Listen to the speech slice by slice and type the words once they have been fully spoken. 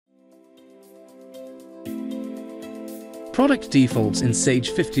Product defaults in Sage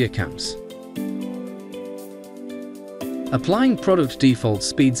 50 accounts. Applying product defaults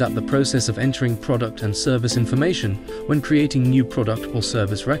speeds up the process of entering product and service information when creating new product or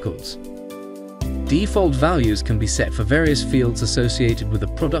service records. Default values can be set for various fields associated with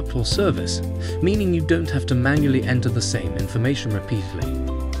a product or service, meaning you don't have to manually enter the same information repeatedly.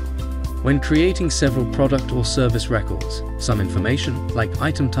 When creating several product or service records, some information, like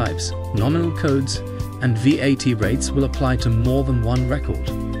item types, nominal codes, and VAT rates will apply to more than one record.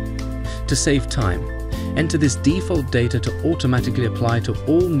 To save time, enter this default data to automatically apply to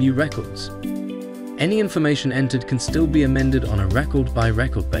all new records. Any information entered can still be amended on a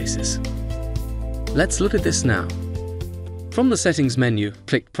record-by-record basis. Let's look at this now. From the Settings menu,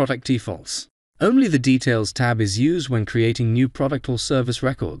 click Product Defaults. Only the Details tab is used when creating new product or service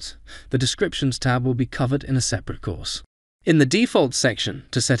records. The Descriptions tab will be covered in a separate course. In the Defaults section,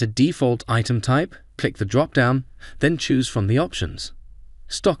 to set a default item type, click the drop-down, then choose from the options.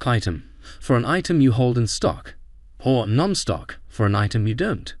 Stock item, for an item you hold in stock, or non-stock, for an item you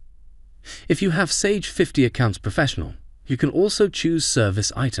don't. If you have Sage 50 Accounts Professional, you can also choose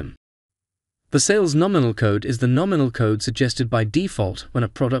Service Item. The sales nominal code is the nominal code suggested by default when a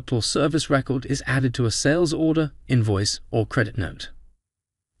product or service record is added to a sales order, invoice, or credit note.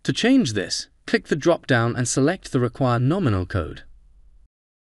 To change this, click the drop-down and select the required nominal code.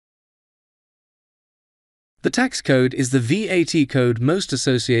 The tax code is the VAT code most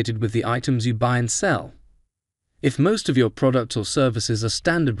associated with the items you buy and sell. If most of your products or services are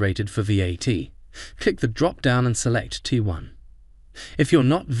standard rated for VAT, click the drop-down and select T1. If you're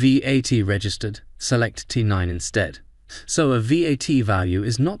not VAT registered, select T9 instead, so a VAT value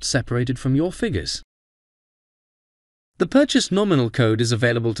is not separated from your figures. The purchase nominal code is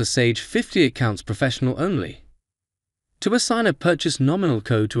available to Sage 50 Accounts Professional only. To assign a purchase nominal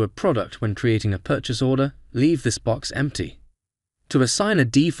code to a product when creating a purchase order, leave this box empty. To assign a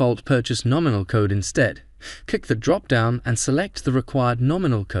default purchase nominal code instead, click the drop-down and select the required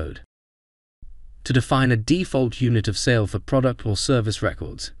nominal code. To define a default unit of sale for product or service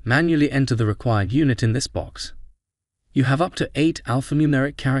records, manually enter the required unit in this box. You have up to 8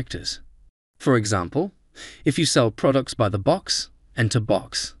 alphanumeric characters. For example, if you sell products by the box, enter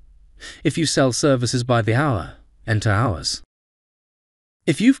box. If you sell services by the hour, enter hours.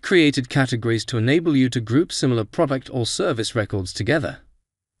 If you've created categories to enable you to group similar product or service records together,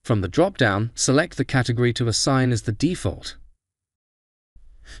 from the drop-down, select the category to assign as the default.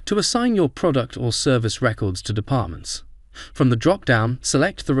 To assign your product or service records to departments, from the drop-down,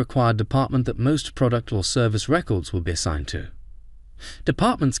 select the required department that most product or service records will be assigned to.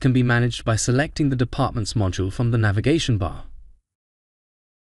 Departments can be managed by selecting the Departments module from the navigation bar.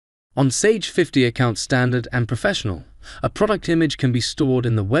 On Sage 50 Accounts Standard and Professional, a product image can be stored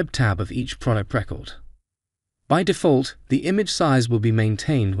in the Web tab of each product record. By default, the image size will be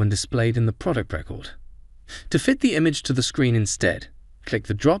maintained when displayed in the product record. To fit the image to the screen instead, click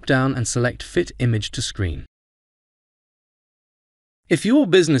the drop-down and select Fit Image to Screen. If your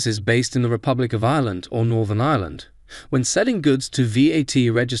business is based in the Republic of Ireland or Northern Ireland, when selling goods to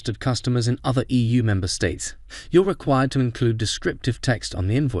VAT-registered customers in other EU member states, you're required to include descriptive text on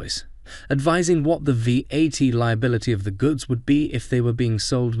the invoice, advising what the VAT liability of the goods would be if they were being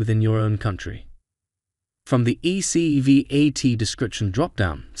sold within your own country. From the EC VAT description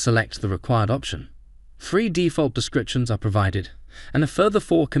drop-down, select the required option. 3 default descriptions are provided, and a further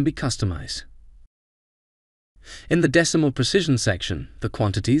 4 can be customized. In the decimal precision section, the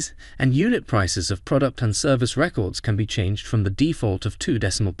quantities and unit prices of product and service records can be changed from the default of 2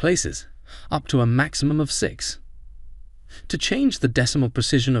 decimal places, up to a maximum of 6. To change the decimal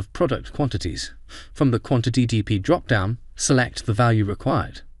precision of product quantities, from the Quantity DP drop-down, select the value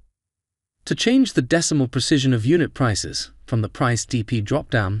required. To change the decimal precision of unit prices, from the Price DP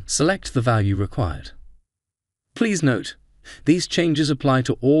drop-down, select the value required. Please note, these changes apply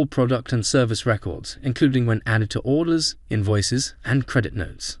to all product and service records, including when added to orders, invoices, and credit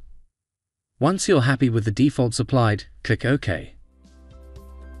notes. Once you're happy with the defaults applied, click OK.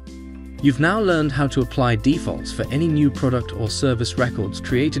 You've now learned how to apply defaults for any new product or service records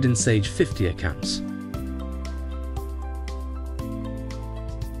created in Sage 50 Accounts.